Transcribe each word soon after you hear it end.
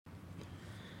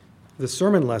The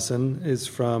sermon lesson is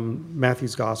from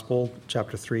Matthew's Gospel,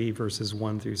 chapter 3, verses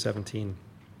 1 through 17.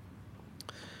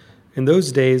 In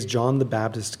those days, John the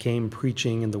Baptist came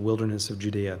preaching in the wilderness of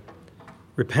Judea.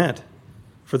 Repent,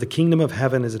 for the kingdom of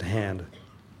heaven is at hand.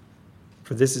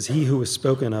 For this is he who was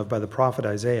spoken of by the prophet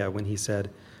Isaiah when he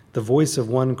said, the voice of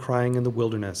one crying in the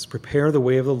wilderness, prepare the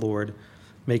way of the Lord,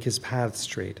 make his paths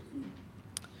straight.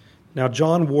 Now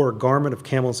John wore a garment of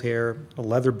camel's hair, a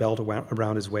leather belt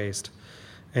around his waist,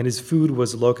 and his food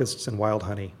was locusts and wild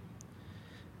honey.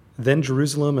 Then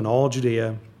Jerusalem and all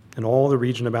Judea and all the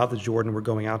region about the Jordan were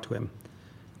going out to him.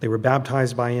 They were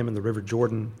baptized by him in the river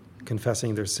Jordan,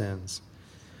 confessing their sins.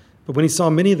 But when he saw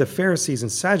many of the Pharisees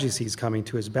and Sadducees coming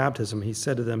to his baptism, he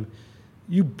said to them,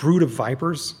 you brood of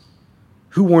vipers,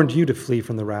 who warned you to flee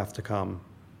from the wrath to come?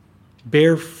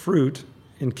 Bear fruit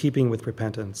in keeping with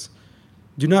repentance.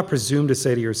 Do not presume to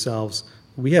say to yourselves,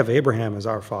 we have Abraham as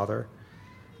our father.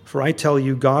 For I tell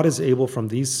you, God is able from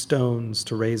these stones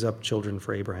to raise up children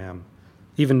for Abraham.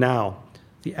 Even now,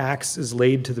 the axe is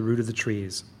laid to the root of the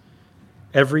trees.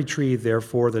 Every tree,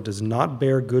 therefore, that does not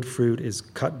bear good fruit is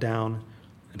cut down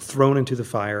and thrown into the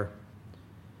fire.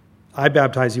 I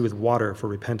baptize you with water for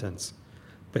repentance,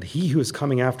 but he who is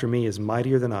coming after me is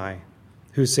mightier than I,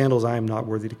 whose sandals I am not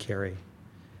worthy to carry.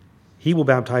 He will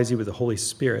baptize you with the Holy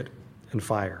Spirit and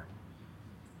fire.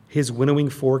 His winnowing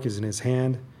fork is in his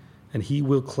hand, and he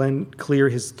will clear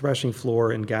his threshing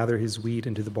floor and gather his wheat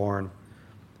into the barn.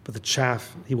 But the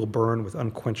chaff he will burn with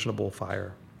unquenchable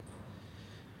fire.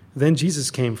 Then Jesus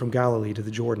came from Galilee to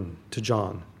the Jordan, to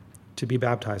John, to be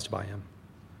baptized by him.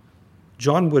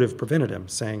 John would have prevented him,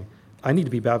 saying, I need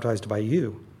to be baptized by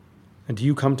you, and do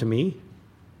you come to me?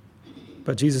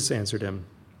 But Jesus answered him,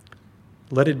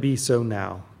 let it be so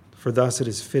now, for thus it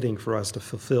is fitting for us to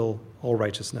fulfill all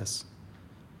righteousness.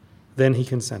 Then he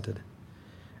consented.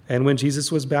 And when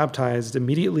Jesus was baptized,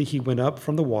 immediately he went up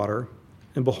from the water,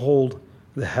 and behold,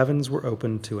 the heavens were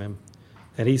opened to him,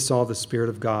 and he saw the Spirit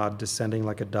of God descending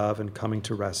like a dove and coming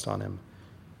to rest on him.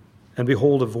 And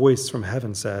behold, a voice from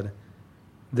heaven said,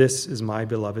 this is my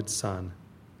beloved Son,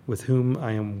 with whom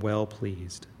I am well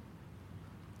pleased.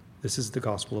 This is the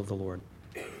gospel of the Lord.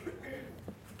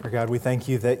 Our God, we thank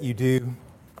you that you do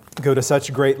go to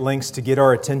such great lengths to get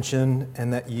our attention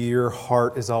and that your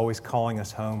heart is always calling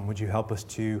us home. Would you help us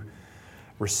to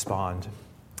respond?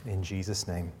 In Jesus'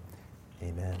 name,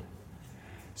 amen.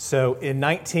 So in the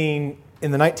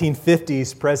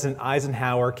 1950s, President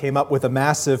Eisenhower came up with a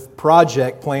massive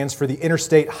project, plans for the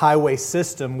interstate highway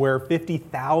system, where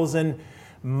 50,000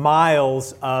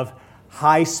 miles of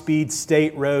high-speed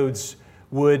state roads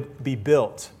would be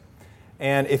built.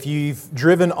 And if you've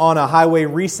driven on a highway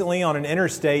recently on an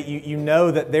interstate, you know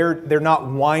that they're not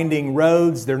winding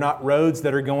roads. They're not roads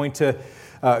that are going to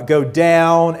go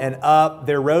down and up.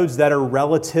 They're roads that are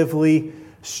relatively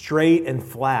straight and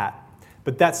flat.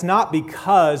 But that's not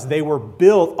because they were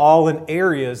built all in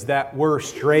areas that were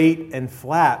straight and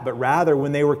flat, but rather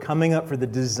when they were coming up for the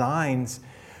designs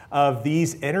of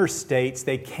these interstates,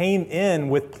 they came in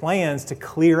with plans to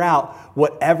clear out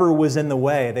whatever was in the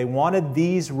way. They wanted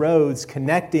these roads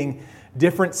connecting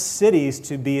different cities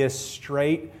to be as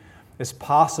straight as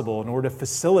possible in order to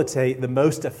facilitate the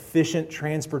most efficient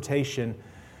transportation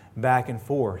back and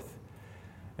forth.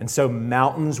 And so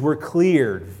mountains were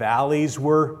cleared, valleys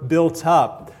were built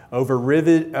up, over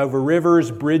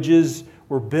rivers, bridges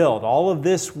were built. All of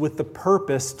this with the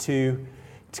purpose to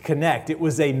connect. It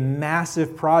was a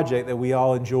massive project that we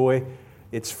all enjoy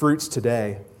its fruits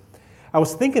today. I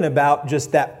was thinking about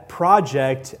just that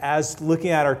project as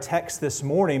looking at our text this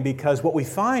morning, because what we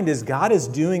find is God is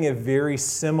doing a very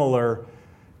similar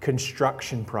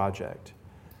construction project.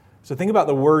 So think about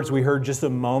the words we heard just a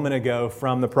moment ago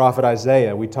from the prophet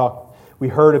Isaiah. We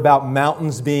heard about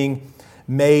mountains being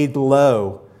made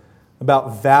low,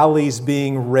 about valleys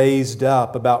being raised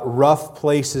up, about rough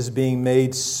places being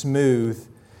made smooth,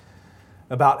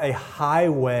 about a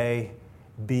highway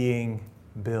being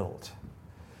built.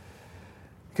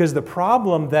 Because the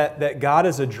problem that God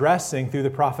is addressing through the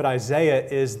prophet Isaiah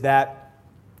is that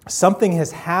something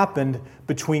has happened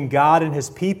between God and His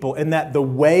people, and that the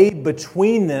way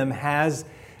between them has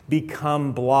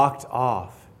become blocked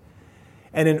off.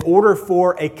 And in order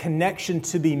for a connection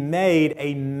to be made,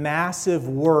 a massive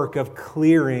work of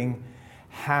clearing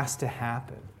has to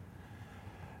happen.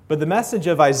 But the message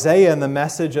of Isaiah and the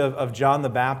message of John the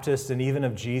Baptist and even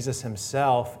of Jesus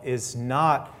Himself is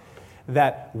not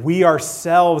that we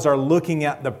ourselves are looking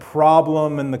at the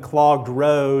problem and the clogged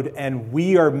road and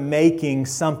we are making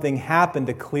something happen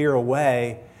to clear a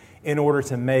way in order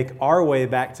to make our way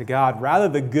back to God. Rather,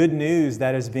 the good news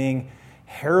that is being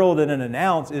heralded and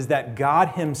announced is that God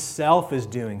Himself is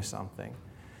doing something.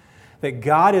 That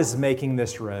God is making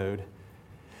this road.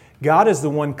 God is the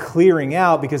one clearing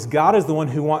out because God is the one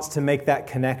who wants to make that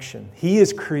connection. He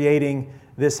is creating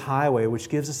this highway, which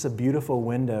gives us a beautiful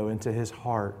window into His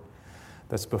heart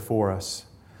that's before us.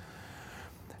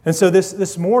 And so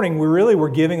this morning, we're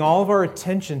giving all of our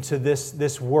attention to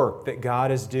this work that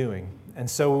God is doing. And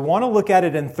so we want to look at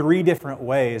it in three different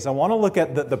ways. I want to look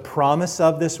at the promise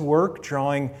of this work,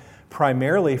 drawing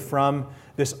primarily from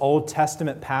this Old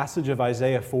Testament passage of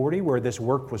Isaiah 40, where this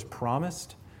work was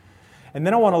promised. And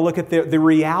then I want to look at the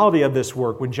reality of this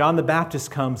work when John the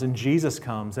Baptist comes and Jesus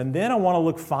comes. And then I want to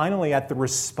look finally at the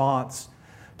response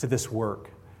to this work.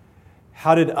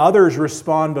 How did others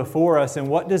respond before us, and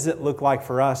what does it look like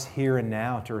for us here and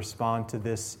now to respond to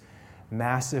this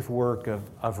massive work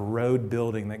of road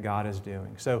building that God is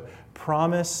doing? So,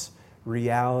 promise,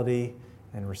 reality,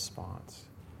 and response.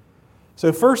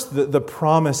 So first, the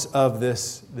promise of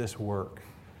this work.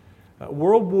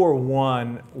 World War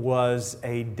I was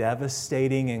a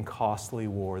devastating and costly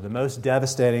war, the most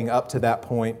devastating up to that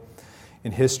point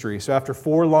in history. So after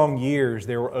 4 long years,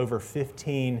 there were over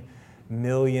 15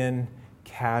 million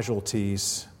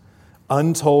casualties,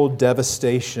 untold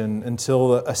devastation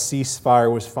until a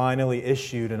ceasefire was finally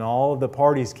issued and all of the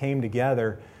parties came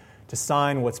together to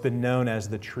sign what's been known as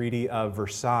the Treaty of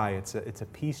Versailles. It's a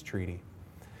peace treaty.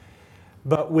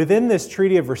 But within this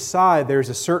Treaty of Versailles, there's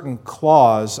a certain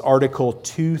clause, Article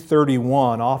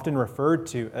 231, often referred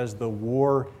to as the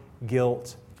War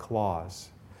Guilt Clause.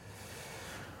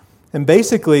 And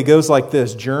basically it goes like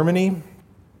this: Germany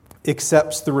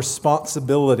accepts the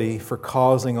responsibility for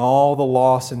causing all the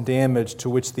loss and damage to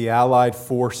which the Allied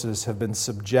forces have been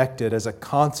subjected as a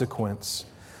consequence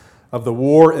of the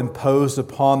war imposed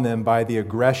upon them by the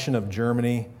aggression of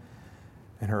Germany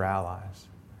and her allies.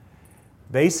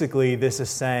 Basically, this is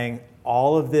saying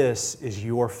all of this is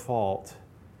your fault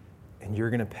and you're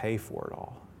going to pay for it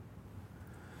all.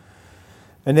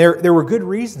 And there were good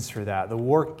reasons for that. The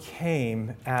war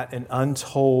came at an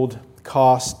untold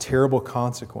cost, terrible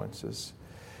consequences.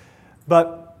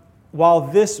 But while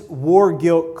this war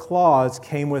guilt clause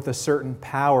came with a certain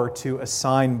power to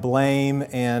assign blame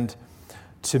and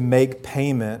to make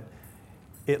payment,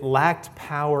 it lacked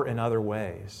power in other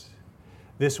ways.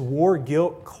 This war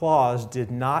guilt clause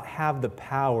did not have the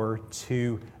power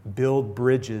to build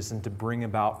bridges and to bring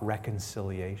about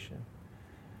reconciliation.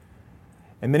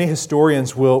 And many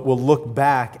historians will look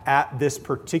back at this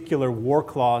particular war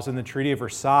clause in the Treaty of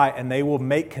Versailles, and they will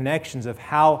make connections of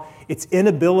how its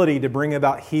inability to bring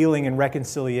about healing and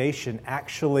reconciliation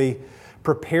actually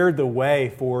prepared the way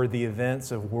for the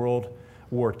events of World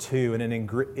War II and an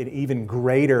even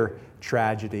greater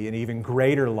tragedy, an even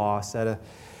greater loss at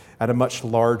a much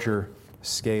larger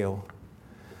scale.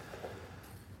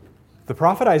 The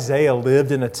prophet Isaiah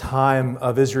lived in a time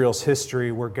of Israel's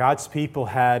history where God's people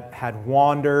had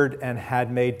wandered and had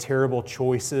made terrible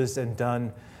choices and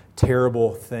done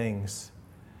terrible things.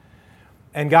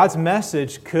 And God's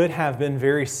message could have been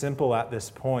very simple at this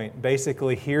point.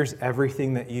 Basically, here's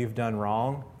everything that you've done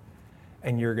wrong,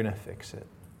 and you're going to fix it.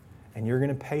 And you're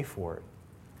going to pay for it.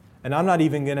 And I'm not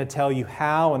even going to tell you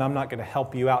how, and I'm not going to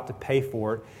help you out to pay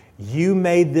for it. You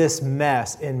made this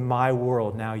mess in my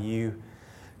world. Now you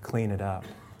clean it up.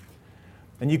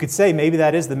 And you could say maybe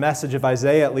that is the message of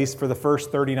Isaiah, at least for the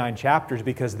first 39 chapters,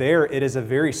 because there it is a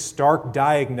very stark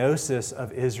diagnosis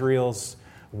of Israel's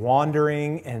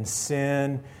wandering and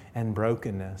sin and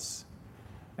brokenness.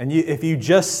 And if you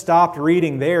just stopped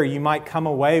reading there, you might come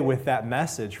away with that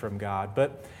message from God.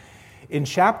 But in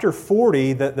chapter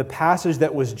 40, the passage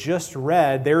that was just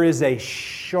read, there is a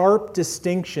sharp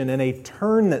distinction and a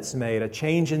turn that's made, a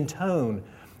change in tone,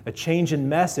 a change in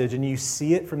message, and you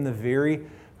see it from the very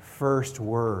first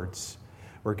words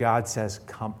where God says,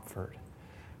 "Comfort,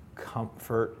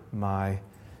 comfort my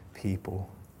people."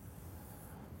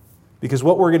 Because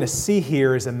what we're going to see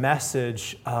here is a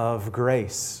message of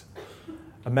grace,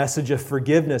 a message of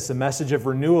forgiveness, a message of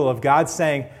renewal, of God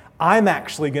saying, I'm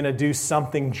actually going to do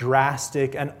something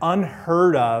drastic and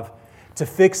unheard of to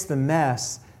fix the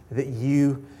mess that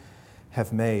you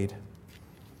have made.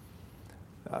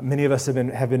 Many of us have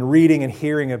been reading and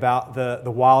hearing about the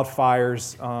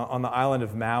wildfires on the island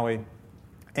of Maui.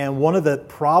 And one of the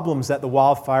problems that the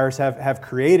wildfires have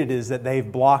created is that they've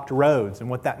blocked roads. And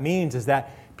what that means is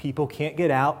that people can't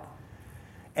get out,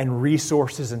 and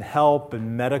resources and help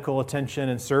and medical attention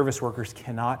and service workers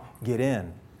cannot get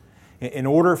in. In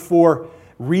order for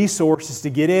resources to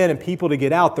get in and people to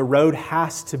get out, the road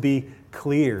has to be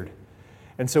cleared.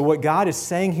 And so what God is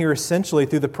saying here essentially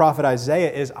through the prophet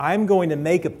Isaiah is, I'm going to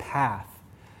make a path.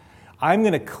 I'm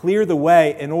going to clear the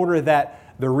way in order that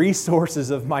the resources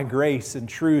of my grace and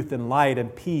truth and light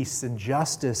and peace and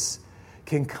justice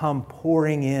can come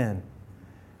pouring in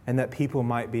and that people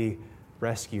might be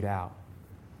rescued out.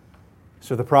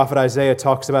 So the prophet Isaiah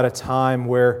talks about a time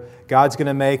where God's going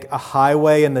to make a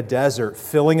highway in the desert,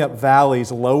 filling up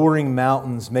valleys, lowering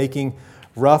mountains, making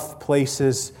rough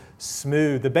places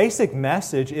smooth. The basic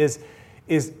message is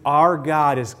our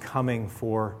God is coming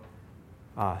for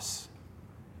us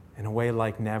in a way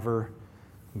like never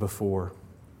before.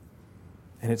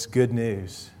 And it's good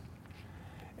news.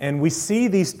 And we see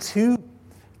these two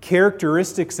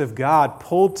characteristics of God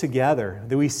pulled together.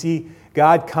 That we see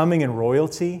God coming in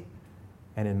royalty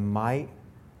and in might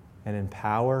and in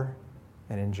power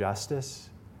and in justice.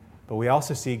 But we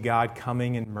also see God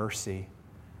coming in mercy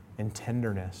and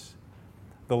tenderness.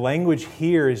 The language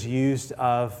here is used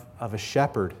of a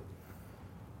shepherd.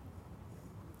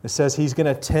 It says He's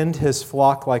going to tend His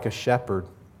flock like a shepherd.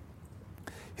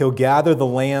 He'll gather the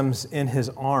lambs in His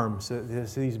arms,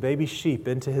 these baby sheep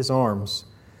into His arms.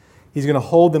 He's going to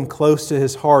hold them close to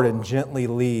His heart and gently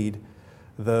lead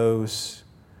those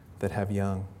that have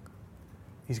young.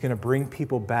 He's going to bring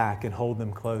people back and hold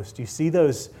them close. Do you see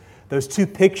those two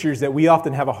pictures that we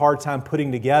often have a hard time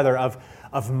putting together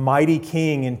of mighty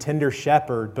king and tender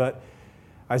shepherd? But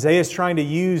Isaiah is trying to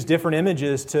use different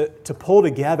images to pull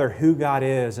together who God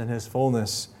is and His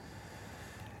fullness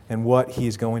and what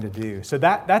He's going to do. So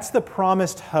that's the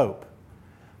promised hope.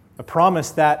 A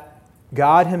promise that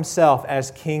God Himself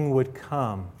as King would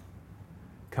come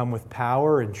with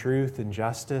power and truth and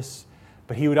justice,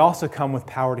 but He would also come with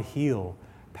power to heal,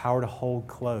 power to hold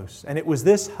close. And it was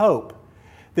this hope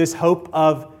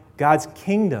of God's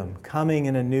kingdom coming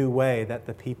in a new way that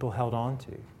the people held on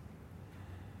to.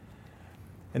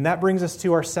 And that brings us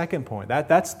to our second point.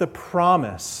 That's the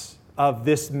promise of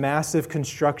this massive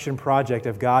construction project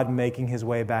of God making His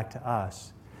way back to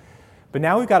us. But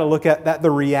now we've got to look at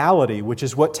the reality, which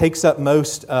is what takes up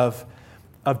most of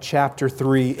chapter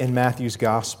 3 in Matthew's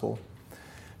Gospel.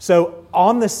 So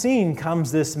on the scene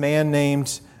comes this man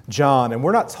named John. And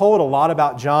we're not told a lot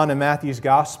about John in Matthew's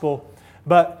Gospel,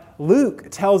 but Luke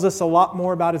tells us a lot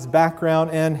more about his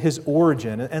background and his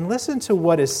origin. And listen to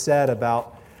what is said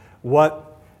about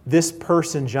what this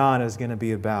person John is going to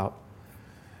be about.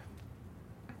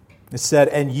 It said,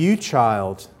 "And you,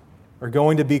 child, are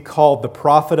going to be called the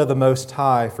prophet of the Most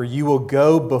High, for you will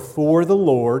go before the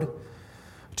Lord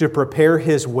to prepare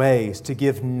His ways, to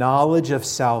give knowledge of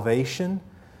salvation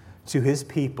to His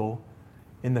people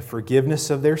in the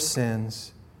forgiveness of their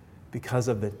sins because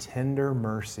of the tender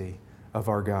mercy of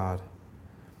our God,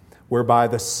 whereby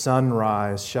the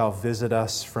sunrise shall visit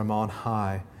us from on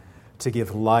high to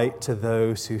give light to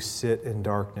those who sit in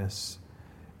darkness,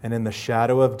 and in the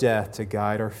shadow of death to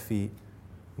guide our feet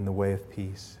in the way of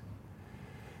peace."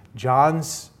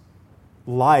 John's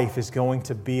life is going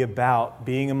to be about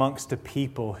being amongst a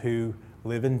people who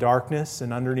live in darkness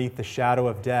and underneath the shadow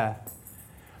of death.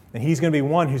 And he's going to be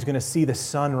one who's going to see the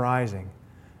sun rising,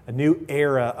 a new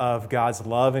era of God's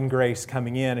love and grace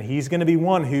coming in. And he's going to be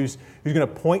one who's going to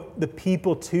point the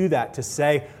people to that, to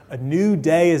say, a new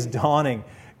day is dawning.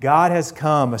 God has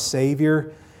come. A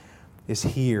Savior is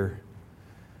here.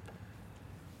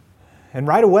 And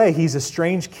right away, he's a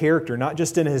strange character, not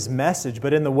just in his message,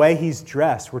 but in the way he's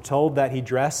dressed. We're told that he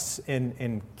dressed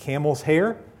in camel's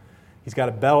hair. He's got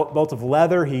a belt of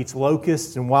leather. He eats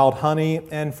locusts and wild honey.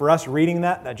 And for us reading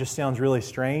that just sounds really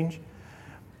strange.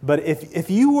 But if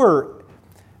you were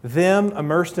them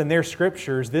immersed in their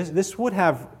scriptures, this would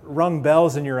have rung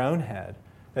bells in your own head.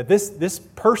 That this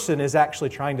person is actually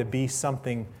trying to be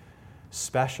something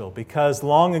special. Because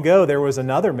long ago, there was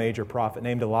another major prophet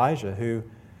named Elijah who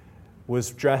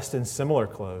was dressed in similar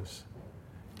clothes.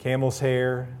 Camel's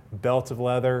hair, belt of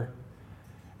leather.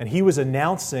 And he was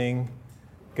announcing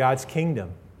God's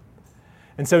kingdom.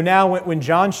 And so now when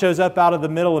John shows up out of the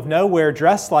middle of nowhere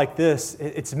dressed like this,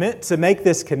 it's meant to make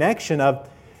this connection of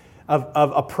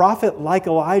a prophet like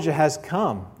Elijah has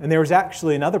come. And there was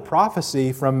actually another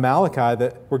prophecy from Malachi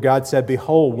where God said,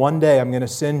 "Behold, one day I'm going to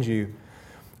send you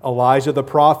Elijah the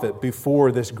prophet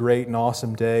before this great and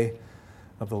awesome day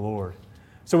of the Lord."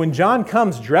 So when John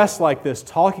comes dressed like this,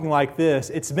 talking like this,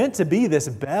 it's meant to be this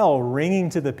bell ringing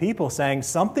to the people saying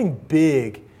something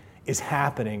big is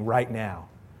happening right now.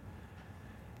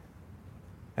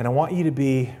 And I want you to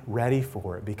be ready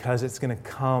for it because it's going to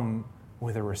come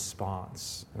with a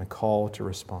response and a call to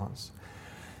response.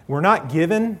 We're not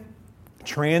given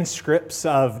transcripts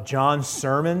of John's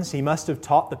sermons. He must have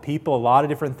taught the people a lot of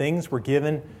different things. We're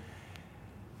given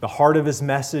the heart of his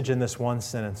message in this one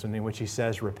sentence in which he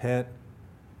says, "Repent,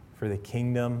 for the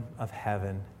kingdom of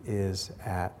heaven is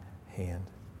at hand.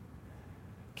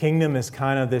 Kingdom is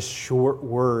kind of this short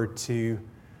word to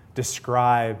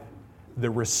describe the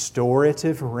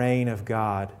restorative reign of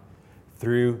God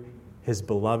through His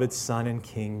beloved Son and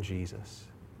King, Jesus.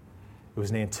 It was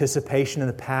an anticipation in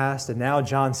the past, and now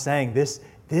John's saying this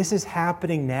is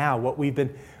happening now, what we've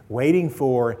been waiting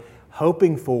for,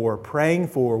 hoping for, praying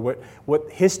for,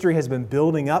 what history has been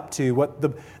building up to, what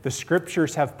the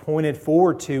Scriptures have pointed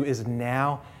forward to is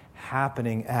now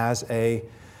happening as a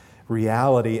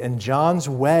reality. And John's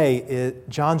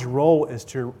role is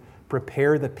to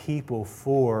prepare the people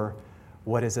for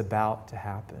what is about to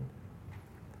happen.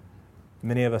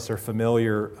 Many of us are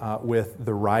familiar with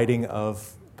the writing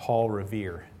of Paul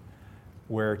Revere,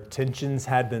 where tensions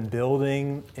had been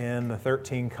building in the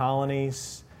 13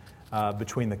 colonies,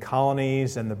 between the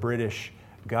colonies and the British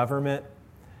government.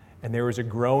 And there was a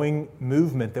growing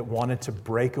movement that wanted to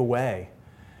break away.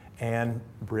 And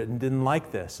Britain didn't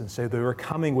like this. And so they were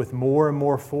coming with more and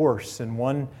more force. And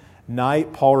one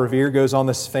night, Paul Revere goes on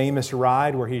this famous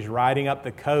ride where he's riding up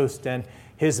the coast. And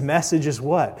his message is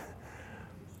what?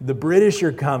 The British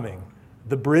are coming.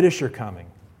 The British are coming.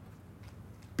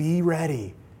 Be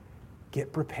ready.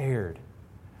 Get prepared.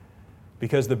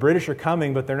 Because the British are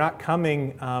coming, but they're not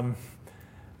coming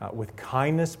with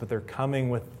kindness, but they're coming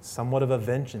with somewhat of a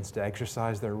vengeance to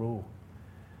exercise their rule.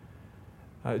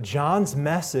 John's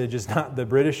message is not the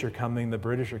British are coming, the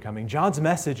British are coming. John's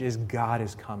message is God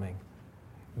is coming.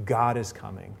 God is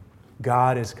coming.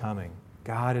 God is coming.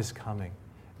 God is coming.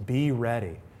 Be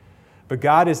ready. But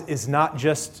God is not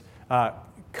just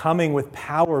coming with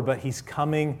power, but He's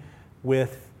coming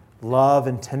with love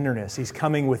and tenderness. He's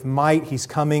coming with might. He's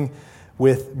coming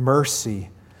with mercy.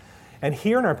 And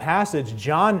here in our passage,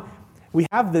 John, we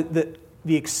have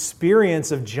the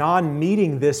experience of John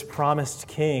meeting this promised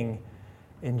King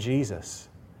in Jesus.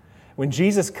 When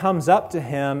Jesus comes up to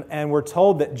him, and we're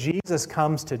told that Jesus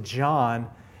comes to John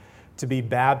to be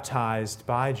baptized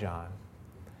by John,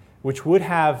 which would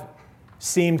have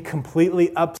seemed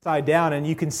completely upside down. And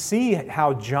you can see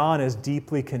how John is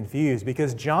deeply confused,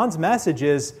 because John's message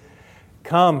is,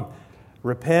 come,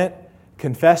 repent,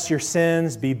 confess your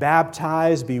sins, be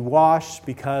baptized, be washed,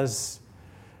 because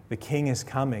the King is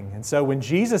coming. And so when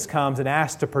Jesus comes and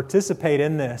asks to participate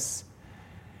in this,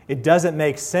 it doesn't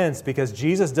make sense, because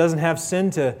Jesus doesn't have sin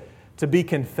to be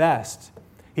confessed.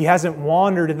 He hasn't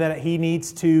wandered, and that He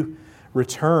needs to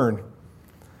return.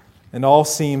 And all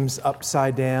seems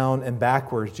upside down and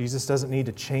backwards. Jesus doesn't need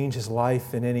to change His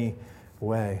life in any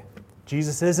way.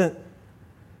 Jesus isn't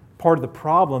part of the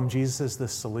problem. Jesus is the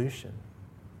solution.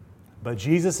 But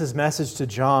Jesus' message to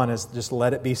John is just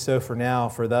let it be so for now,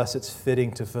 for thus it's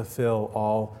fitting to fulfill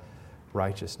all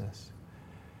righteousness.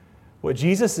 What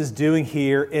Jesus is doing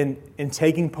here in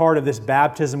taking part of this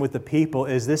baptism with the people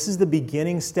is this is the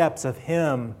beginning steps of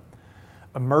Him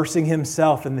immersing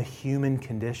Himself in the human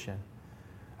condition.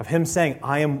 Of Him saying,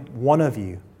 I am one of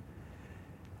you.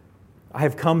 I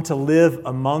have come to live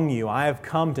among you. I have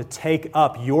come to take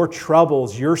up your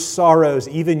troubles, your sorrows,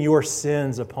 even your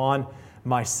sins upon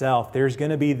myself. There's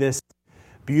going to be this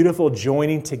beautiful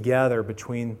joining together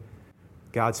between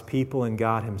God's people and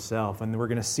God Himself. And we're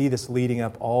going to see this leading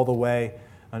up all the way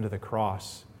under the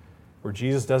cross, where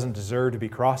Jesus doesn't deserve to be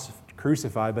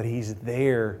crucified, but He's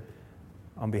there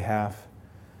on behalf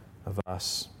of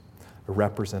us, a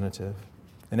representative.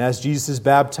 And as Jesus is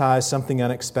baptized, something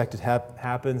unexpected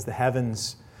happens. The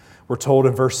heavens, we're told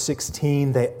in verse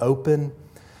 16, they open.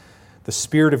 The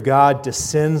Spirit of God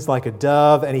descends like a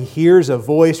dove, and He hears a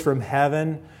voice from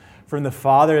heaven, from the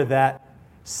Father, that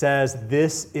says,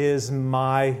 this is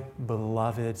my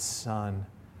beloved Son,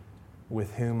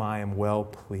 with whom I am well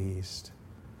pleased.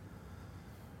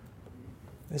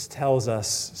 This tells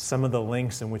us some of the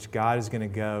lengths in which God is going to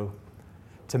go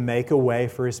to make a way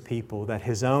for His people, that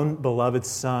His own beloved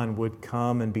Son would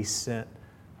come and be sent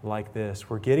like this.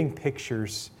 We're getting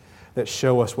pictures that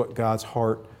show us what God's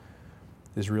heart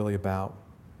is really about.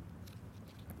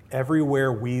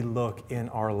 Everywhere we look in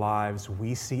our lives,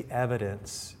 we see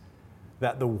evidence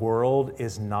that the world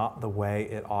is not the way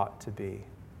it ought to be.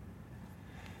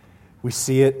 We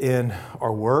see it in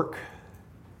our work,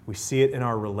 we see it in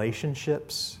our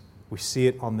relationships, we see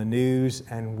it on the news,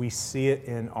 and we see it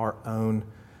in our own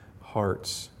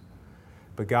hearts.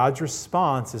 But God's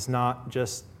response is not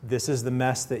just, this is the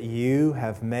mess that you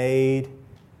have made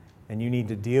and you need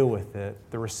to deal with it.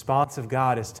 The response of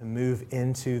God is to move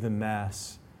into the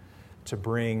mess, to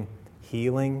bring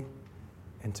healing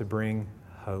and to bring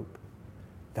hope.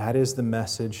 That is the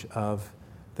message of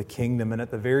the kingdom, and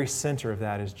at the very center of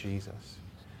that is Jesus.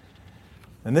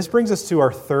 And this brings us to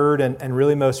our third and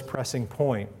really most pressing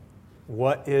point,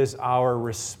 what is our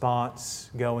response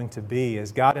going to be?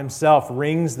 As God Himself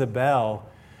rings the bell,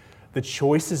 the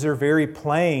choices are very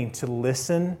plain: to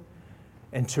listen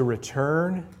and to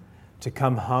return, to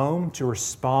come home, to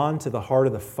respond to the heart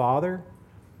of the Father,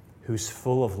 who's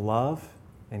full of love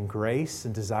and grace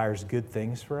and desires good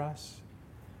things for us,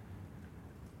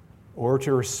 or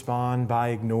to respond by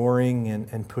ignoring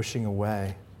and pushing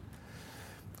away.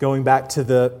 Going back to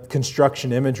the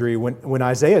construction imagery, when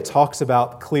Isaiah talks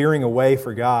about clearing a way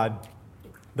for God,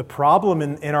 the problem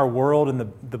in our world and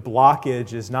the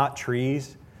blockage is not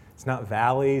trees, it's not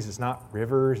valleys, it's not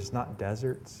rivers, it's not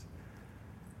deserts.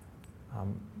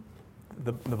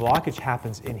 The blockage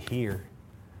happens in here.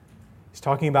 He's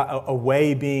talking about a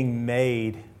way being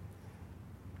made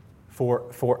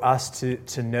for us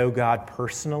to know God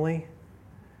personally.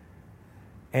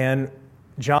 And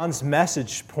John's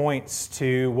message points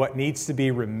to what needs to be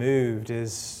removed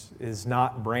is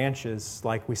not branches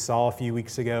like we saw a few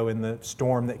weeks ago in the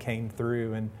storm that came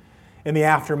through. And in the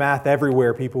aftermath,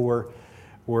 everywhere people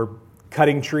were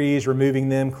cutting trees, removing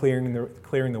them, clearing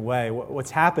the way.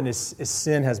 What's happened is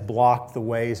sin has blocked the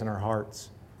ways in our hearts.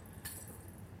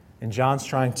 And John's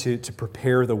trying to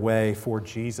prepare the way for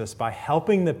Jesus by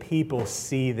helping the people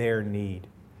see their need.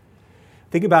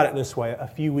 Think about it this way. A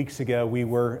few weeks ago, we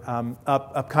were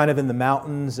up kind of in the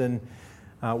mountains, and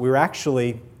we were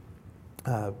actually,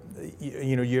 as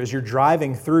you're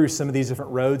driving through some of these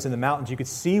different roads in the mountains, you could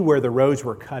see where the roads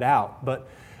were cut out. But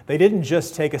they didn't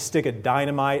just take a stick of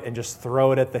dynamite and just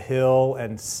throw it at the hill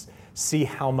and see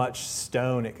how much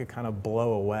stone it could kind of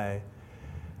blow away.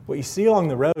 What you see along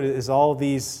the road is all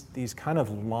these kind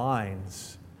of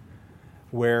lines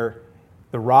where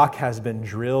the rock has been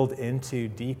drilled into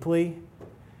deeply.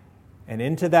 And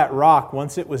into that rock,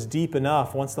 once it was deep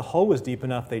enough, once the hole was deep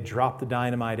enough, they dropped the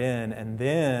dynamite in. And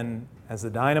then, as the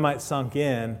dynamite sunk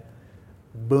in,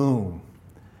 boom.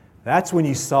 That's when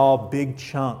you saw big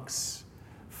chunks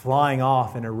flying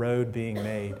off and a road being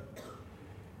made.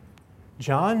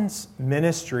 John's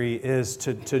ministry is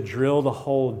to drill the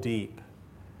hole deep,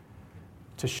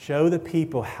 to show the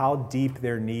people how deep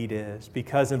their need is.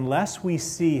 Because unless we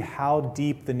see how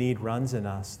deep the need runs in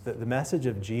us, the message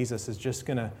of Jesus is just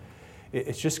going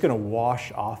to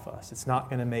wash off us. It's not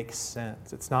going to make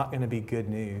sense. It's not going to be good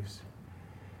news.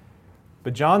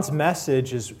 But John's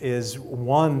message is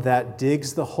one that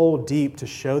digs the hole deep to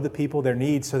show the people their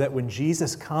needs, so that when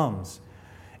Jesus comes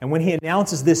and when He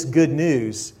announces this good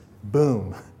news,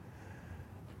 boom.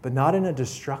 But not in a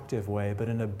destructive way, but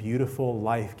in a beautiful,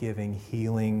 life-giving,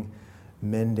 healing,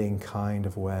 mending kind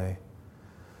of way.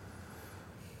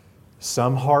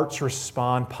 Some hearts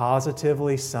respond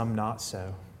positively, some not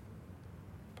so.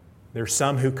 There's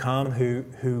some who come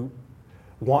who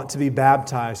want to be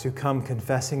baptized, who come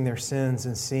confessing their sins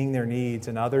and seeing their needs,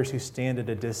 and others who stand at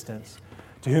a distance,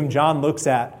 to whom John looks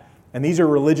at, and these are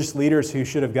religious leaders who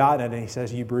should have gotten it, and he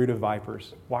says, "You brood of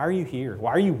vipers, why are you here?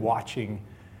 Why are you watching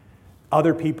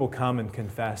other people come and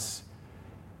confess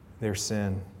their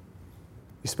sin?"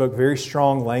 He spoke very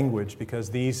strong language,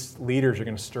 because these leaders are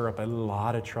going to stir up a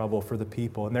lot of trouble for the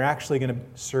people, and they're actually going to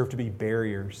serve to be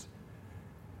barriers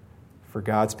for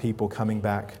God's people coming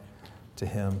back to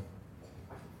Him.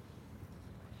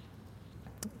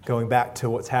 Going back to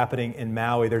what's happening in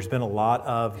Maui, there's been a lot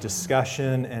of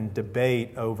discussion and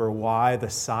debate over why the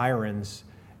sirens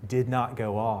did not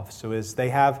go off. So as they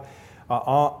have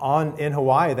in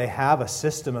Hawaii, they have a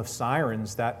system of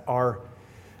sirens that are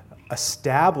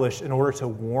established in order to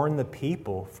warn the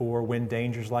people for when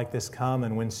dangers like this come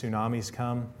and when tsunamis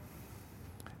come.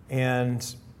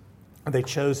 And they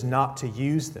chose not to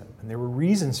use them. And there were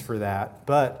reasons for that.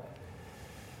 But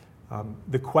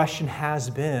the question has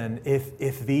been,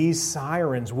 if these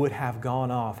sirens would have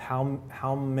gone off,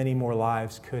 how many more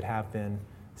lives could have been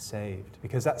saved?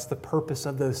 Because that's the purpose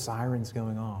of those sirens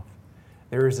going off.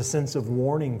 There is a sense of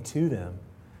warning to them.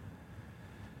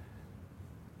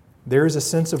 There is a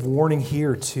sense of warning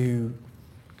here to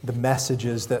the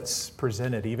messages that's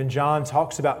presented. Even John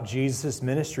talks about Jesus'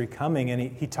 ministry coming, and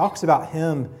he talks about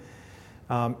Him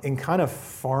in kind of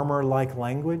farmer-like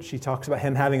language. He talks about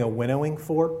Him having a winnowing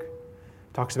fork.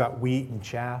 Talks about wheat and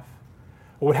chaff.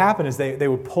 What would happen is they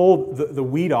would pull the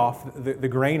wheat off, the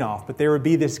grain off, but there would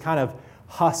be this kind of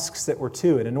husks that were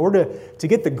to it. In order to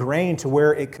get the grain to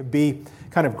where it could be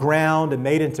kind of ground and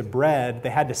made into bread, they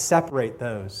had to separate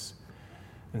those.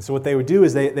 And so what they would do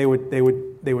is they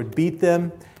would beat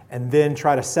them and then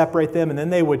try to separate them, and then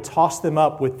they would toss them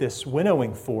up with this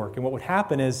winnowing fork. And what would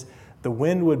happen is the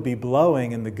wind would be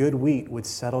blowing and the good wheat would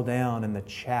settle down and the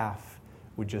chaff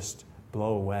would just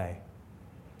blow away.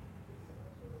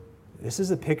 This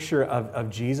is a picture of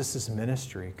Jesus'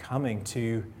 ministry coming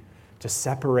to to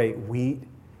separate wheat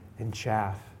and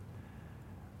chaff.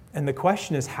 And the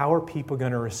question is, how are people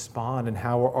going to respond, and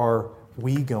how are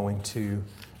we going to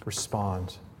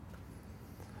respond?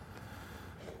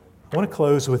 I want to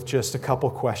close with just a couple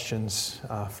questions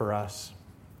for us.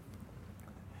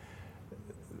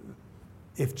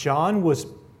 If John was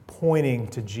pointing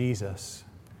to Jesus,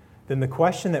 then the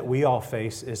question that we all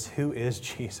face is, who is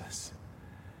Jesus?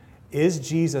 Is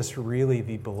Jesus really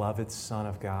the beloved Son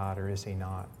of God, or is he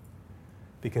not?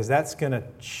 Because that's going to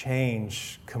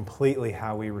change completely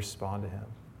how we respond to him.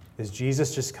 Is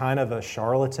Jesus just kind of a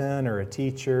charlatan or a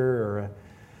teacher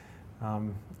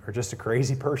or just a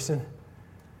crazy person?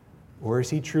 Or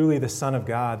is he truly the Son of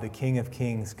God, the King of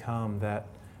Kings come, that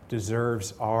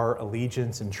deserves our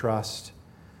allegiance and trust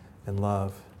and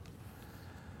love?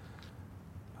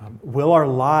 Will our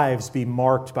lives be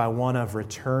marked by one of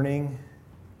returning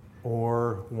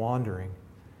or wandering?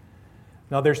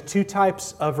 Now, there's two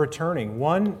types of returning.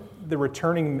 One, the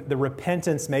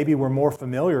repentance maybe we're more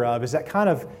familiar of, is that kind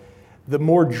of the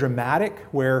more dramatic,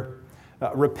 where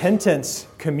repentance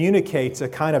communicates a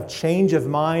kind of change of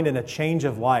mind and a change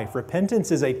of life.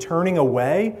 Repentance is a turning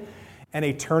away and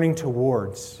a turning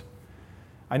towards.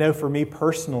 I know for me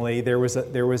personally, there was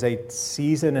a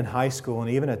season in high school and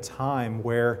even a time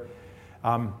where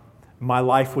my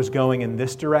life was going in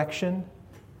this direction,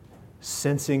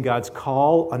 sensing God's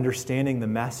call, understanding the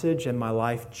message, and my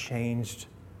life changed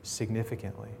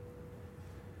significantly.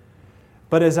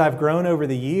 But as I've grown over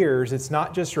the years, it's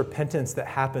not just repentance that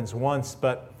happens once,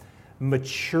 but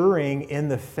maturing in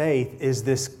the faith is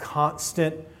this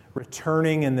constant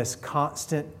returning and this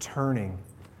constant turning.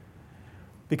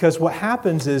 Because what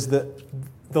happens is that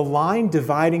the line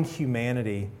dividing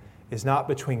humanity is not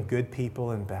between good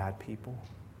people and bad people.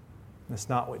 That's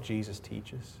not what Jesus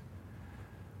teaches.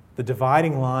 The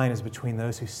dividing line is between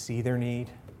those who see their need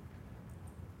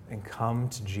and come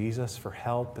to Jesus for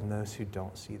help and those who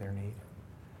don't see their need.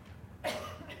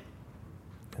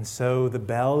 And so the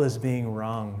bell is being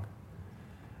rung.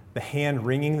 The hand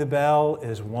ringing the bell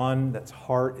is one that's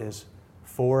heart is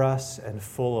for us and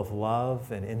full of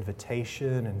love and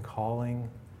invitation and calling.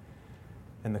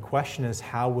 And the question is,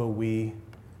 how will we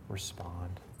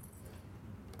respond?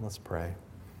 Let's pray.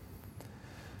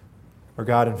 Our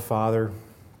God and Father,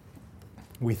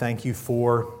 we thank you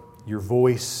for your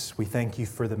voice. We thank you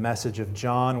for the message of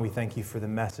John. We thank you for the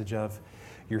message of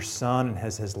your Son and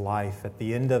his life. At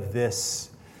the end of this,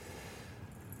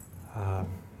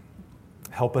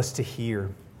 help us to hear.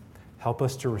 Help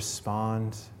us to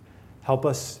respond. Help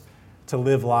us to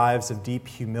live lives of deep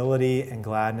humility and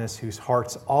gladness, whose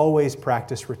hearts always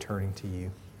practice returning to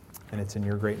you. And it's in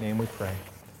your great name we pray.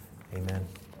 Amen.